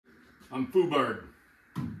I'm FUBARRED.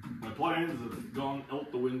 My plans have gone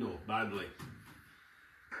out the window badly.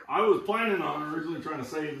 I was planning on originally trying to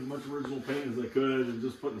save as much original paint as I could and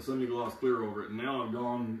just putting a semi-gloss clear over it, and now I've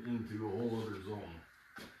gone into a whole other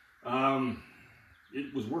zone.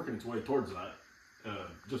 It was working its way towards that,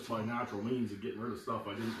 just by natural means of getting rid of stuff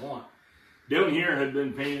I didn't want. Down here had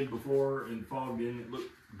been painted before and fogged in. It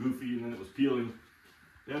looked goofy, and then it was peeling.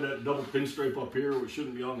 They had that double pinstripe up here, which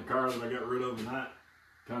shouldn't be on the car, that I got rid of, and that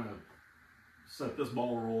kind of set this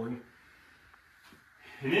ball rolling.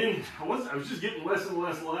 And then I was just getting less and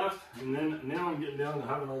less left, and then now I'm getting down to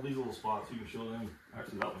having all these little spots. You can show them.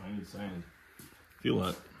 Actually, that one I need sand. Feel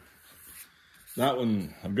that? That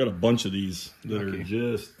one, I've got a bunch of these that are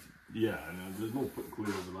just, yeah, there's no putting clear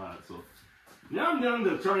over that. So now I'm down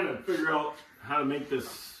to trying to figure out how to make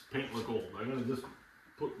this paint look old. I'm going to just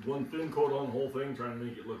put one thin coat on the whole thing, trying to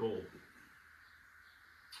make it look old. Of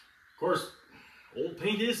course, old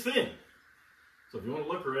paint is thin. So if you want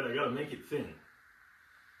to look right, I got to make it thin.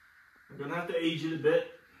 I'm going to have to age it a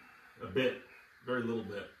bit, very little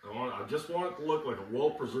bit. I just want it to look like a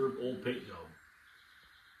well-preserved old paint job.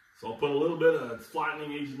 So I'll put a little bit of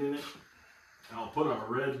flattening agent in it. And I'll put a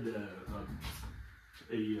red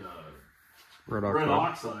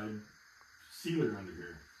oxide sealer under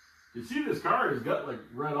here. You see this car has got like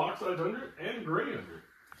red oxide under it and gray under it.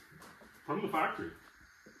 From the factory.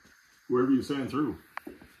 Wherever you sand through.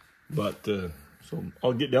 But, so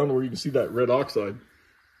I'll get down to where you can see that red oxide.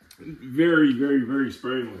 Very, very, very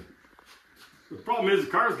sparingly. The problem is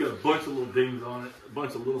the car's got a bunch of little dings on it, a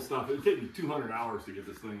bunch of little stuff. It'd take me 200 hours to get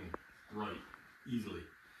this thing right, easily.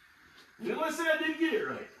 And then let's say I didn't get it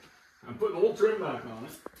right. I'm putting old trim back on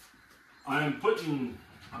it. I'm putting,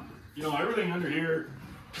 you know, everything under here.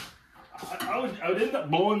 I would end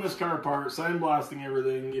up blowing this car apart, sandblasting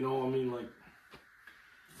everything, you know, I mean, like,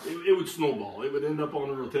 it would snowball. It would end up on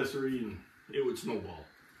a rotisserie and it would snowball.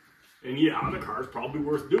 And yeah, the car's probably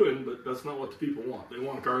worth doing, but that's not what the people want. They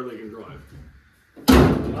want a car they can drive.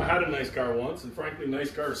 I had a nice car once, and frankly, nice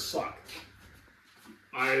cars suck.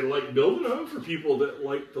 I like building them for people that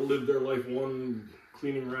like to live their life one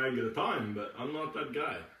cleaning rag at a time, but I'm not that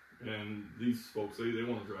guy. And these folks, they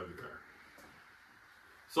want to drive the car.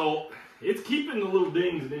 So it's keeping the little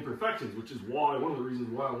dings and imperfections, which is why, one of the reasons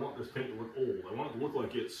why I want this paint to look old. I want it to look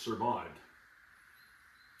like it's survived.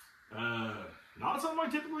 Not something I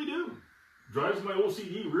typically do. Drives my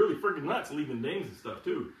OCD really freaking nuts, leaving dings and stuff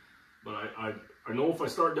too. But I know if I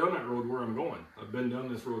start down that road where I'm going. I've been down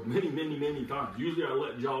this road many, many, many times. Usually I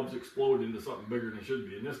let jobs explode into something bigger than they should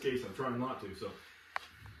be. In this case, I'm trying not to. So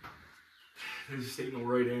there just ain't no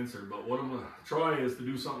right answer. But what I'm going to try is to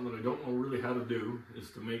do something that I don't know really how to do, is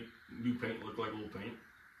to make new paint look like old paint.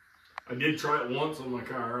 I did try it once on my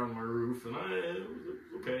car, on my roof, and it was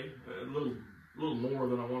okay. A little more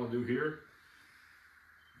than I want to do here.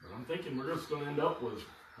 But I'm thinking we're just going to end up with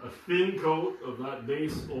a thin coat of that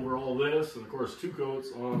base over all this, and of course 2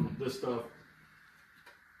 coats on this stuff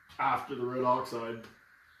after the red oxide,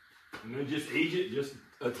 and then just age it just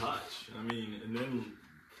a touch. I mean, and then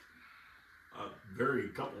a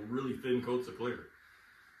couple really thin coats of clear,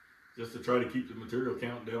 just to try to keep the material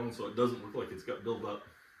count down so it doesn't look like it's got built up,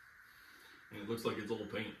 and it looks like it's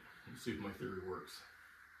old paint. Let's see if my theory works.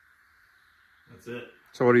 That's it.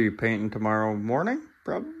 So what are you painting tomorrow morning,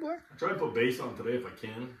 probably? I try to put base on today if I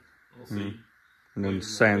can. I'll see. And then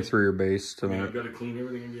sand through your base tonight. Yeah, I've got to clean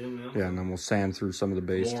everything again now. Yeah, and then we'll sand through some of the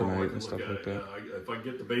base tonight and stuff like that. If I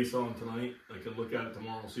get the base on tonight, I can look at it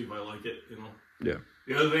tomorrow and see if I like it, you know. Yeah.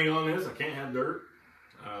 The other thing on this, I can't have dirt.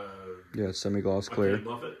 Yeah, semi-gloss clear. I can't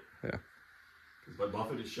buff it. Yeah. Because if I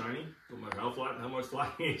buff it, it's shiny. No matter how flat and how much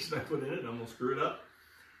flattening agent I put in it, I'm going to screw it up.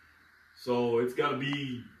 So it's got to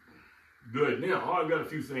be good. Now, I've got a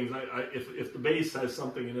few things. If the base has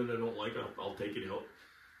something in it I don't like, I'll take it out.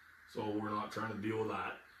 So we're not trying to deal with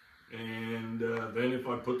that. And then if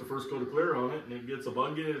I put the first coat of clear on it and it gets a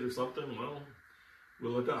bug in it or something, well,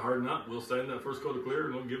 we'll let that harden up. We'll sand that first coat of clear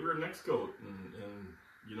and we'll give her a next coat. And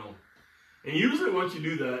you know, and usually once you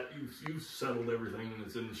do that, you've settled everything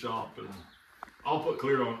that's in the shop. And I'll put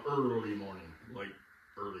clear on early morning, like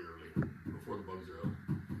early, before the bugs are out.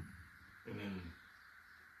 And then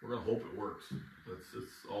we're going to hope it works.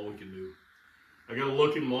 That's all we can do. I got a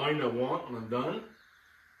look in mind I want when I'm done.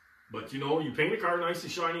 But, you know, you paint a car nice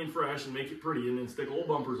and shiny and fresh and make it pretty, and then stick old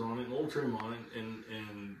bumpers on it and old trim on it, and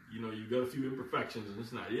you know, you've got a few imperfections and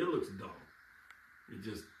this and that. It looks dumb. It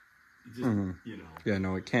just you know. Yeah,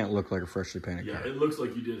 no, it can't look like a freshly painted car. Yeah, it looks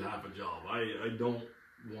like you did half a job. I don't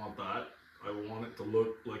want that. I want it to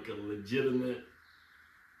look like a legitimate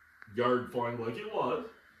yard find like it was.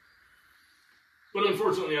 But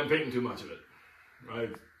unfortunately, I'm painting too much of it.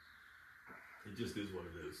 it just is what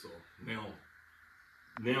it is. So now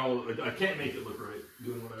I can't make it look right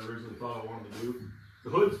doing what I originally thought I wanted to do. The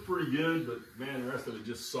hood's pretty good, but man, the rest of it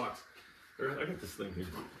just sucks. I got this thing here.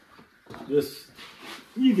 This,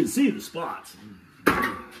 you can see the spots.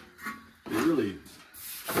 They really,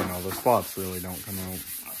 the spots really don't come out.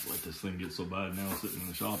 I've let this thing get so bad now sitting in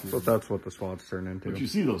the shop here. But that's what the spots turn into. But you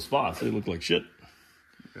see those spots, they look like shit.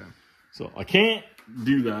 Yeah. So I can't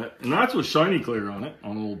do that. And that's with shiny clear on it,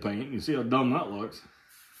 on old paint. You see how dumb that looks.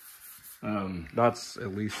 That's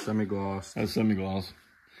at least semi-gloss. That's semi-gloss.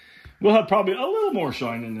 We'll have probably a little more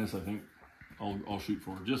shine in this, I think. I'll shoot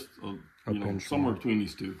for just you know, somewhere between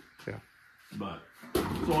these two. Yeah. But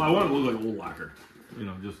so I want it to look like old lacquer. You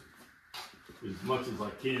know, just as much as I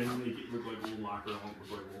can make it look like old lacquer. I want it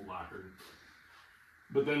to look like old lacquer.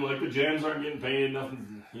 But then, like, the jams aren't getting painted.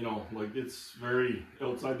 Nothing. You know, like, it's very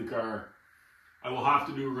outside the car. I will have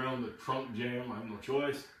to do around the trunk jam. I have no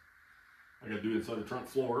choice. I got to do it inside the trunk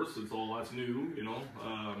floors since all that's new. You know,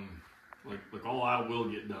 like all that will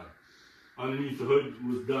get done. Underneath the hood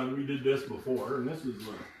was done. We did this before, and this is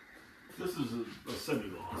a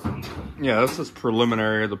semi-gloss. Yeah, this is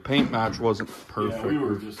preliminary. The paint match wasn't perfect. Yeah, we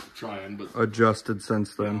were just trying, but adjusted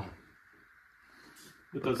since then.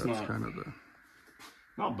 But that's not kind of the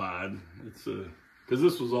not bad. It's because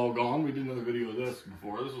this was all gone. We did another video of this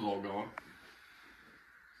before. This was all gone.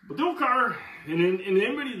 But the old car, and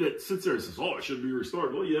anybody that sits there and says, "Oh, it should be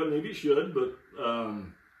restored." Well, yeah, maybe it should, but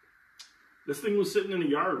this thing was sitting in a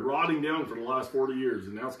yard rotting down for the last 40 years,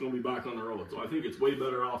 and now it's going to be back on the road. So I think it's way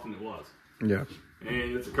better off than it was. Yeah.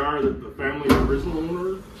 And it's a car that the family, the original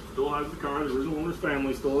owner, still has the car. The original owner's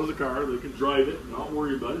family still has a car. They can drive it and not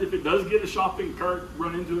worry about it. If it does get a shopping cart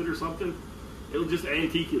run into it or something, it'll just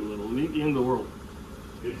antique it a little. It ain't the end of the world.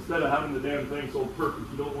 Instead of having the damn thing so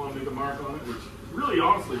perfect, you don't want to make a mark on it, which really,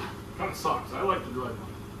 honestly, kind of sucks. I like to drive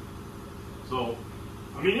one. So,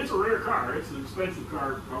 I mean, it's a rare car. It's an expensive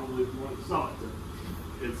car, probably, if you want to sell it. But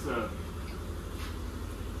it's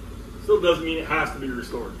still doesn't mean it has to be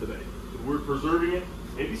restored today. If we're preserving it,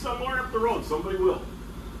 maybe somewhere up the road, somebody will.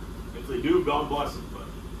 If they do, God bless them.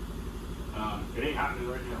 But it ain't happening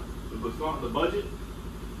right now. If it's not in the budget,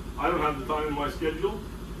 I don't have the time in my schedule.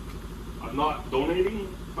 I'm not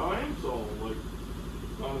donating time, so like,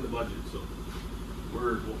 it's not in the budget. So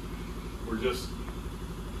we're just,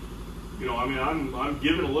 you know, I mean, I'm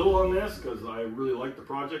giving a little on this because I really like the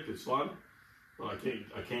project. It's fun, but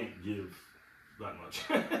I can't give that much.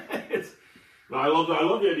 I love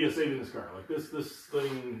the idea of saving this car. Like this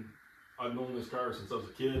thing, I've known this car since I was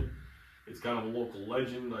a kid. It's kind of a local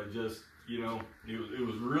legend. I just, you know, it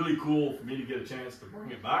was really cool for me to get a chance to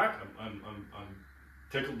bring it back. I'm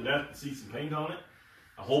tickled to death to see some paint on it.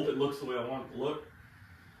 I hope it looks the way I want it to look.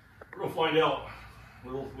 We're gonna find out.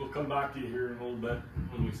 We'll come back to you here in a little bit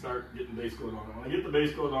when we start getting base coat on it. When I get the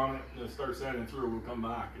base coat on it and start sanding through, we'll come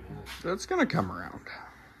back and that's gonna come around.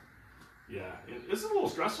 Yeah, it's a little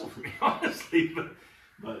stressful for me, honestly,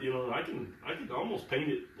 but you know, I can almost paint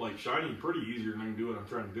it like shiny pretty easier than I can do what I'm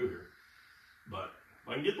trying to do here. But if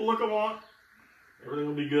I can get the look I want, everything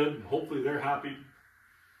will be good. And hopefully they're happy,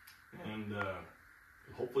 and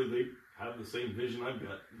hopefully they have the same vision I've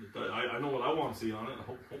got. I know what I want to see on it. I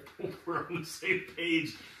hope we're on the same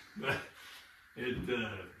page. But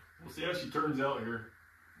we'll see how she turns out here,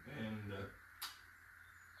 and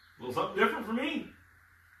a little something different for me.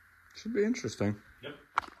 Should be interesting. Yep.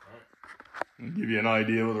 All right. I'll give you an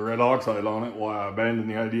idea with the red oxide on it, why I abandoned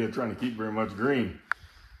the idea of trying to keep very much green.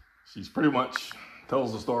 She's pretty much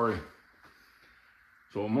tells the story.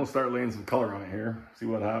 So I'm going to start laying some color on it here, see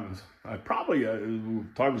what happens. I probably,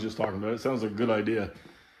 Ty was just talking about it, sounds like a good idea.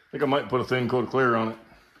 I think I might put a thin coat of clear on it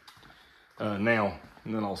now,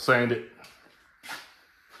 and then I'll sand it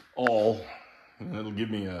all, and it'll give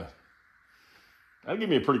me a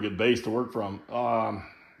pretty good base to work from.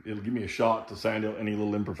 It'll give me a shot to sand out any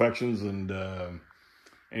little imperfections and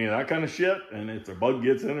any of that kind of shit. And if the bug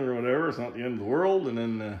gets in or whatever, it's not the end of the world. And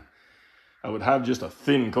then I would have just a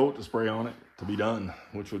thin coat to spray on it to be done,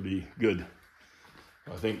 which would be good.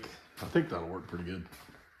 I think that'll work pretty good.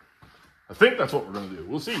 I think that's what we're gonna do.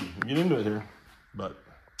 We'll see. We'll get into it here. But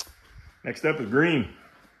next step is green.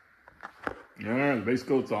 Yeah, the base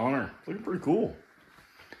coat's on her. It's looking pretty cool.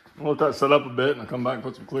 I'll let that set up a bit and I'll come back and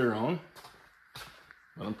put some clear on.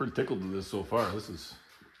 But I'm pretty tickled with this so far. This is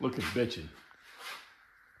looking bitchy,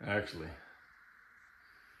 actually.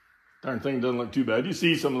 Darn thing doesn't look too bad. You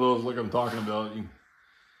see some of those, like I'm talking about. You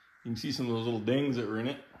can see some of those little dings that were in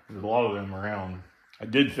it. There's a lot of them around. I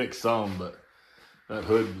did fix some, but that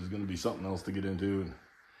hood was going to be something else to get into.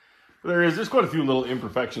 But there's quite a few little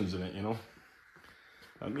imperfections in it, you know.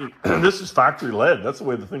 I mean, this is factory lead. That's the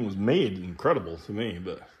way the thing was made. Incredible to me.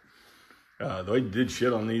 But though I did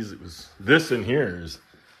shit on these, it was this in here is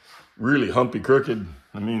really humpy crooked.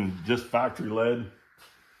 I mean, just factory lead.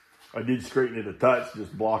 I did straighten it a touch,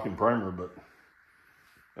 just blocking primer, but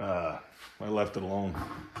I left it alone.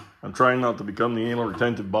 I'm trying not to become the anal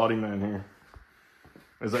retentive body man here.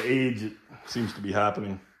 As I age, it seems to be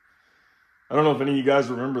happening. I don't know if any of you guys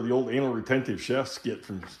remember the old anal retentive chef skit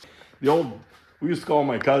from the old, we used to call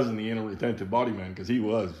my cousin the anal retentive body man because he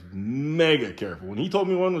was mega careful. When he told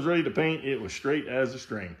me one was ready to paint, it was straight as a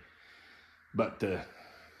string. But that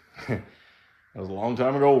was a long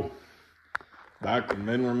time ago. Back when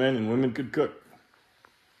men were men and women could cook.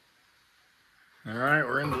 All right,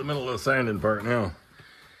 we're into the middle of the sanding part now.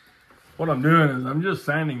 What I'm doing is I'm just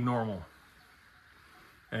sanding normal.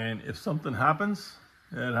 And if something happens,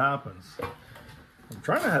 it happens. I'm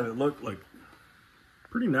trying to have it look like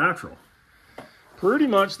pretty natural. Pretty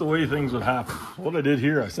much the way things would happen. So what I did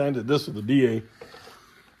here, I sanded this with a DA.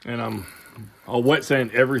 And I'll wet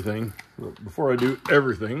sand everything. Before I do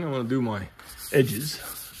everything, I'm going to do my edges.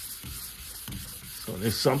 So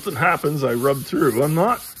if something happens, I rub through. I'm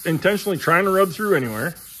not intentionally trying to rub through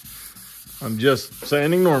anywhere. I'm just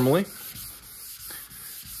sanding normally.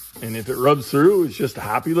 And if it rubs through, it's just a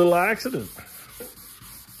happy little accident.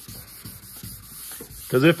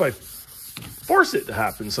 Because if I force it to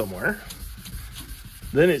happen somewhere,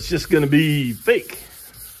 then it's just going to be fake.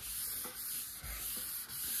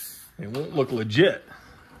 It won't look legit.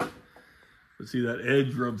 But see that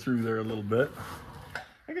edge rub through there a little bit.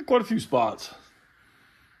 I got quite a few spots.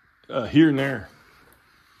 Here and there.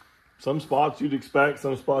 Some spots you'd expect,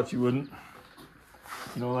 some spots you wouldn't.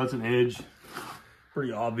 You know, that's an edge.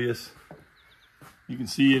 Pretty obvious. You can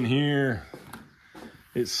see in here,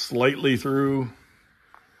 it's slightly through.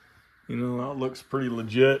 You know, that looks pretty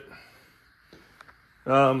legit.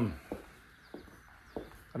 I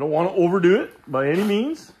don't want to overdo it by any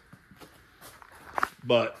means.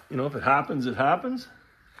 But, you know, if it happens, it happens.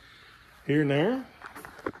 Here and there.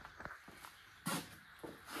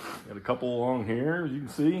 Got a couple along here, as you can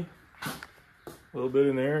see. A little bit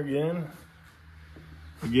in there again.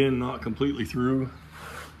 Again, not completely through.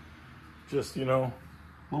 Just, you know,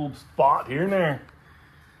 a little spot here and there.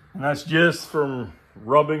 And that's just from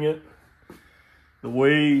rubbing it the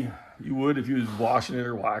way you would if you was washing it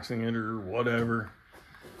or waxing it or whatever.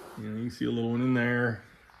 You know, you can see a little one in there.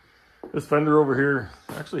 This fender over here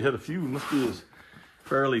actually had a few. Must be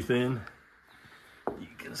fairly thin. You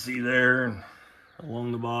can see there and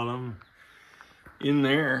along the bottom. In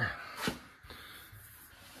there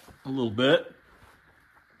a little bit.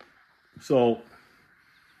 So,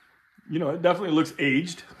 you know, it definitely looks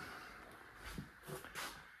aged.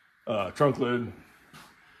 Trunk lid,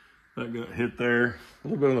 that got hit there. A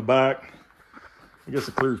little bit on the back. I guess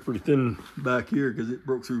the clear is pretty thin back here because it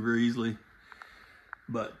broke through very easily.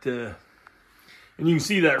 But, and you can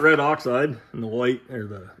see that red oxide and the white,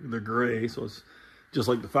 or the gray. So it's just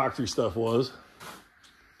like the factory stuff was.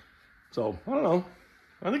 So, I don't know.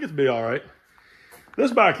 I think it's be all right.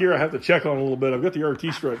 This back here I have to check on a little bit. I've got the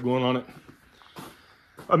RT stripe going on it.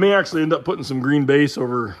 I may actually end up putting some green base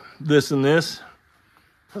over this and this,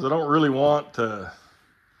 because I don't really want to,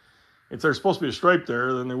 if there's supposed to be a stripe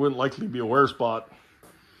there, then there wouldn't likely be a wear spot,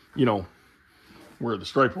 you know, where the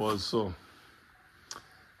stripe was. So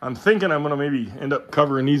I'm thinking I'm going to maybe end up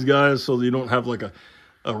covering these guys so that you don't have like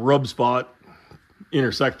a rub spot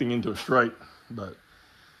intersecting into a stripe. But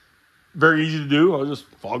very easy to do. I'll just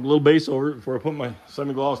fog a little base over it before I put my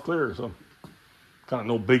semi-gloss clear. So kind of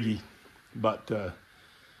no biggie. But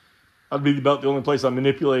that'd be about the only place I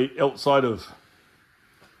manipulate outside of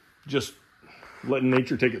just letting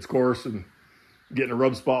nature take its course and getting a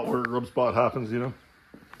rub spot where a rub spot happens, you know.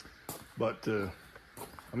 But,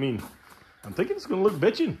 I mean, I'm thinking it's going to look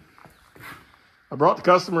bitchin'. I brought the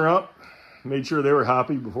customer up, made sure they were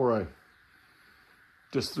happy before I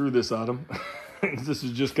just threw this at them. This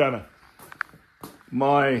is just kind of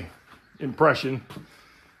my impression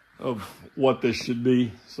of what this should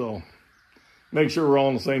be. So make sure we're all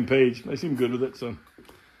on the same page. They seem good with it, so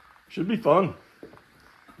should be fun.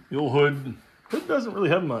 The old hood doesn't really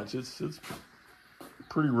have much. It's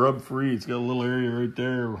pretty rub free. It's got a little area right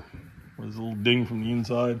there where there's a little ding from the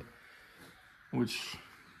inside, which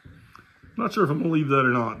I'm not sure if I'm gonna leave that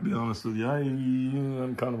or not, to be honest with you.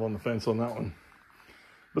 I'm kind of on the fence on that one.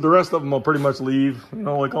 But the rest of them I'll pretty much leave. You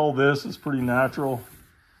know, like all this is pretty natural.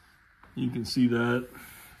 You can see that.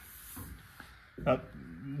 That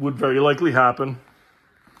would very likely happen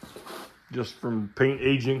just from paint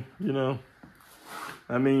aging, you know.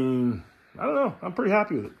 I mean, I don't know. I'm pretty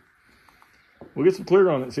happy with it. We'll get some clear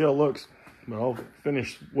on it and see how it looks. but I'll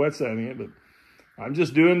finish wet sanding it. But I'm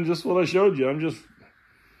just doing just what I showed you. I'm just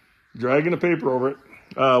dragging the paper over it.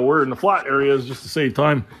 We're in the flat areas just to save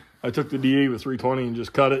time. I took the DA with 320 and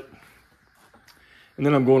just cut it. And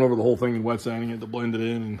then I'm going over the whole thing and wet sanding it to blend it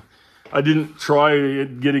in. And I didn't try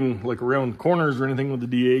getting like around corners or anything with the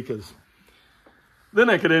DA, because then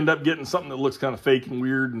I could end up getting something that looks kind of fake and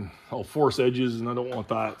weird, and I'll force edges, and I don't want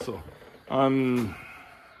that. So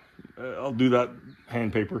I'll do that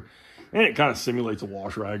hand paper. And it kind of simulates a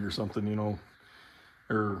wash rag or something, you know,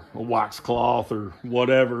 or a wax cloth or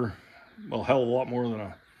whatever. Well, hell, a lot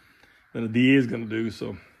more than a DA is going to do.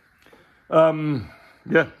 So,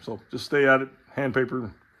 yeah, so just stay at it. Hand paper.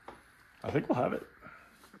 I think we'll have it.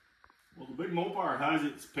 Well, the big Mopar has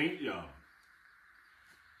its paint job.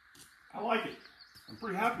 I like it. I'm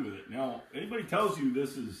pretty happy with it. Now, anybody tells you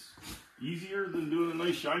this is easier than doing a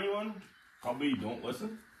nice shiny one, probably don't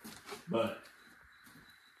listen. But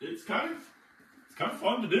it's kind of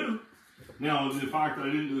fun to do. Now, the fact that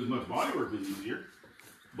I didn't do as much body work is easier,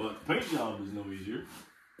 but the paint job is no easier.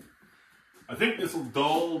 I think this will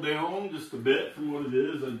dull down just a bit from what it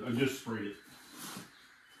is. I just sprayed it.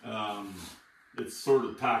 It's sort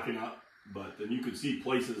of tacking up, but then you could see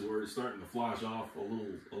places where it's starting to flash off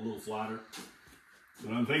a little flatter.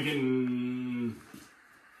 But I'm thinking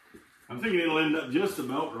it'll end up just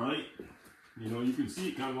about right. You know, you can see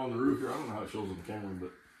it kind of on the roof here. I don't know how it shows on the camera,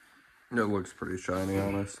 but it looks pretty shiny,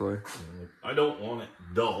 honestly. I don't want it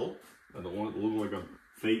dull. I don't want it to look like a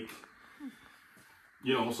fake,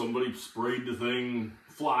 you know, somebody sprayed the thing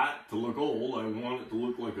flat to look old. I want it to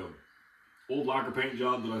look like a old lacquer paint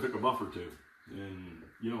job that I took a buffer to. And,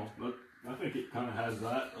 you know, I think it kind of has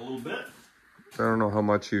that a little bit. I don't know how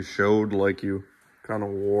much you showed, like you kind of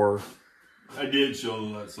wore. I did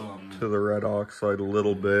show that some. To the red oxide a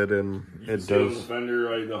little bit, and it does. On the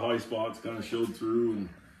fender, the high spots kind of showed through. And,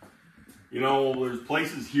 you know, there's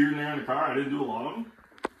places here and there in the car. I didn't do a lot of them.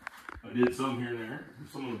 I did some here and there.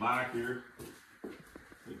 Some in the back here.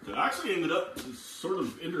 It actually ended up sort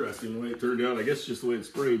of interesting the way it turned out. I guess just the way it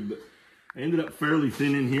sprayed, but I ended up fairly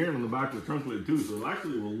thin in here and on the back of the trunk lid too, so it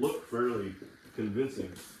actually will look fairly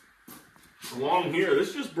convincing. Along here,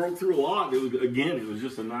 this just broke through a lot. It was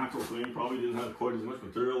just a natural thing. Probably didn't have quite as much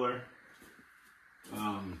material there.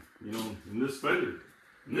 You know, in this fender,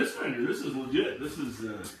 this is legit. This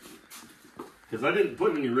is because I didn't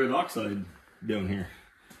put any red oxide down here.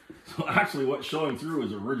 So actually, what's showing through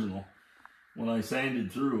is original. When I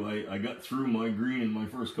sanded through, I got through my green in my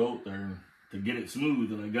first coat there to get it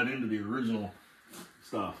smooth, and I got into the original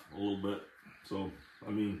stuff a little bit. So,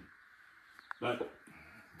 I mean, that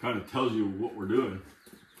kind of tells you what we're doing.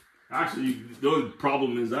 Actually, the only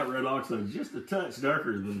problem is that red oxide is just a touch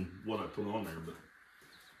darker than what I put on there, but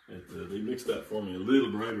they mixed that for me a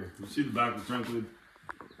little brighter. You see the back of the trunk lid?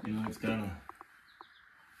 You know, it's kind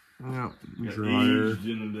of drier. aged,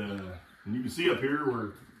 and you can see up here where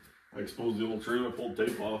I exposed the old trim. I pulled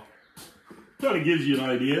tape off. Kind of gives you an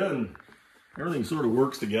idea, and everything sort of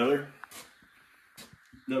works together.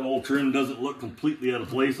 That old trim doesn't look completely out of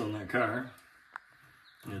place on that car.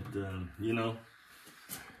 You know,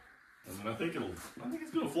 I think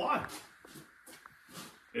it's gonna fly.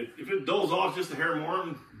 If it dulls off just a hair more,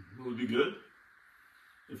 it would be good.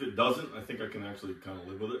 If it doesn't, I think I can actually kind of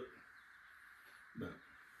live with it. But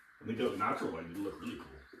I think out natural light, it'd look really cool.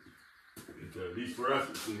 These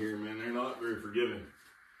fluorescents in here, man, they're not very forgiving.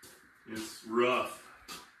 It's rough.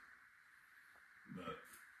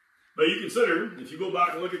 But you consider, if you go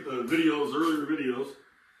back and look at the videos, earlier videos,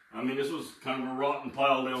 I mean, this was kind of a rotten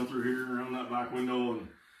pile down through here around that back window, and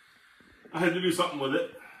I had to do something with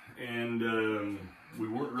it. And we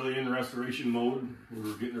weren't really in restoration mode. We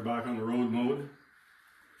were getting her back on the road mode.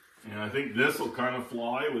 And I think this will kind of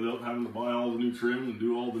fly without having to buy all the new trim and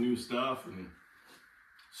do all the new stuff and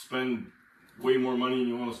spend way more money than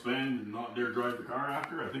you want to spend and not dare drive the car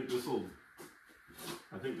after. I think this will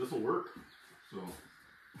work. So,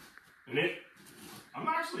 and I'm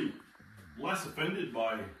actually less offended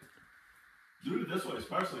by doing it this way,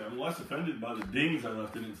 especially. I'm less offended by the dings I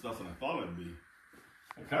left in it and stuff than I thought I'd be.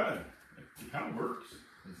 It kind of works.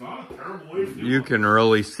 It's not a terrible way to do it. You can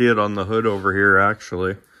really see it on the hood over here,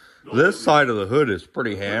 actually. This side of the hood is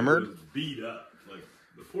pretty hammered. It's beat up, like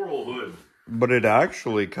the poor old hood. But it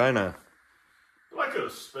actually kind of... I could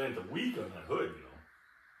have spent a week on that hood, you know.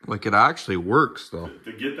 Like, it actually works, though.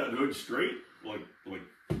 To get that hood straight, like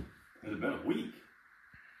it had been a week.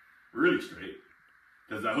 Really straight.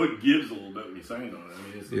 Because that hood gives a little bit when you sand on it. I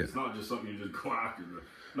mean, it's not just something you just go after. The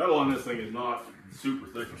metal on this thing is not super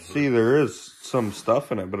thick. See, there is some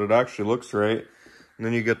stuff in it, but it actually looks right. And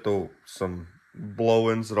then you get some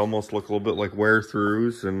blow-ins that almost look a little bit like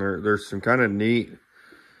wear-throughs, and there's some kind of neat.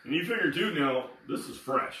 And you figure too, now this is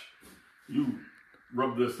fresh. You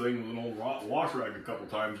rub this thing with an old wash rag a couple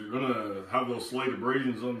times, you're gonna have those slight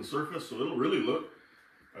abrasions on the surface, so it'll really look,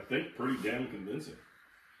 I think, pretty damn convincing,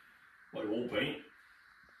 like old paint.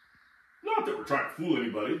 Not that we're trying to fool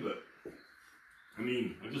anybody, but I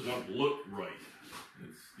mean, I just want it to look right.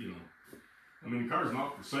 It's, you know, I mean, the car's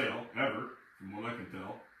not for sale ever, from what I can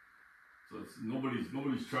tell. So it's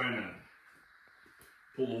nobody's trying to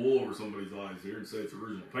pull the wool over somebody's eyes here and say it's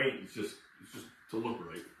original paint. It's just to look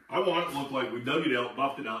right. I want it to look like we dug it out,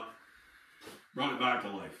 buffed it up, brought it back to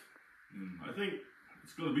life. And I think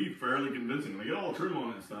it's going to be fairly convincing. When I get all the trim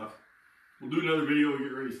on it and stuff, we'll do another video,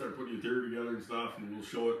 get ready to start putting the interior together and stuff, and we'll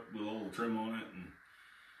show it with all the trim on it and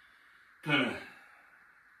kind of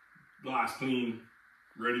glass clean,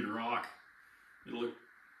 ready to rock. It'll look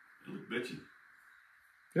bitchy.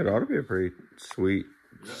 It ought to be a pretty sweet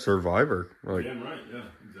survivor. Like, damn right, yeah,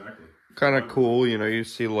 exactly. Kind of cool, you know, you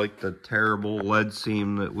see like the terrible lead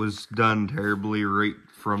seam that was done terribly right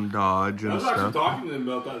from Dodge and stuff. I was actually talking to them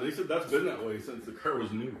about that. They said that's been that way since the car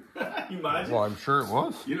was new. You imagine? Well, I'm sure it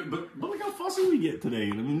was. You know, but look how fussy we get today.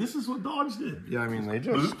 I mean, this is what Dodge did. Yeah, I mean, they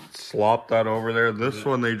just slopped that over there. This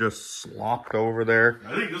one, they just slopped over there.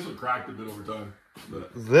 I think this one cracked a bit over time.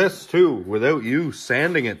 But this too, without you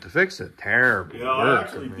sanding it to fix it, terrible. Yeah, I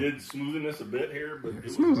actually did smoothen this a bit here, but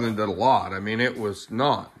smoothened it a lot. I mean, it was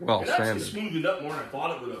not well sanded. It actually smoothed it up more than I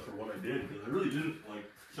thought it would have for what I did, because I really didn't like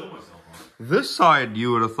kill myself on it. This side,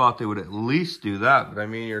 you would have thought they would at least do that, but I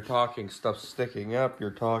mean, you're talking stuff sticking up.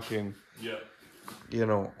 You're talking, you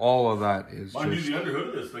know, all of that is. Mind you, the underhood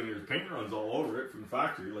of this thing, there's paint runs all over it from the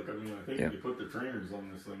factory. Like, I mean, I think they put the trainers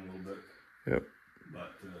on this thing a little bit. Yep.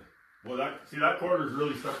 But. Well, that corner's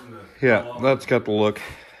really starting to... Yeah, that's got the look.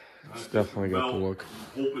 It's definitely got the look.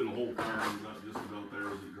 I'm hoping the whole car ends up just about there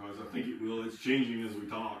as it dries. I think it will. It's changing as we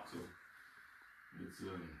talk, so... It's,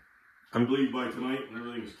 I believe by tonight, when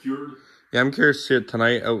everything's cured... Yeah, I'm curious to see it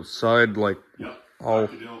tonight outside, like, all out,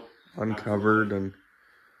 uncovered, and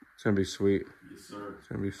it's going to be sweet. Yes, sir. It's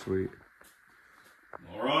going to be sweet.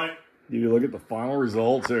 All right. You look at the final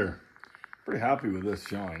results here. Pretty happy with this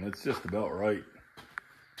shine. It's just about right.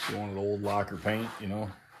 You wanted old lacquer paint, you know.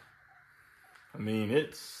 I mean,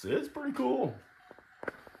 it's pretty cool.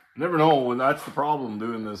 Never know when that's the problem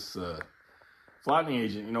doing this flattening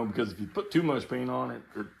agent, you know, because if you put too much paint on it,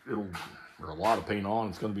 it'll, or a lot of paint on,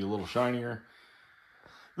 it's going to be a little shinier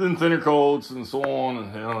than thinner coats and so on.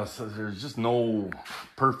 And you know, so there's just no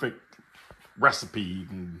perfect recipe you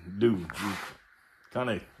can do. You kind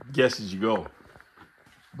of guess as you go.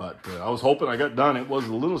 But I was hoping I got done. It was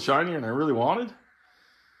a little shinier than I really wanted.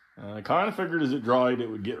 I kind of figured as it dried, it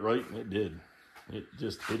would get right, and it did. It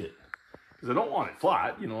just hit it. Because I don't want it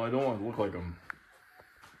flat, you know, I don't want it to look like I'm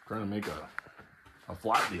trying to make a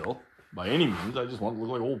flat deal by any means. I just want it to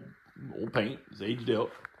look like old paint. It's aged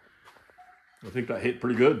out. I think that hit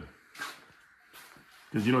pretty good.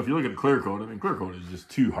 Because, you know, if you look at the clear coat, I mean, clear coat is just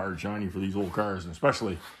too hard shiny for these old cars, and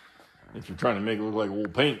especially if you're trying to make it look like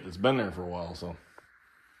old paint that's been there for a while, so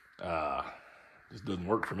just doesn't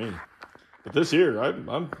work for me. But this here,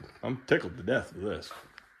 I'm tickled to death with this.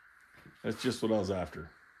 That's just what I was after.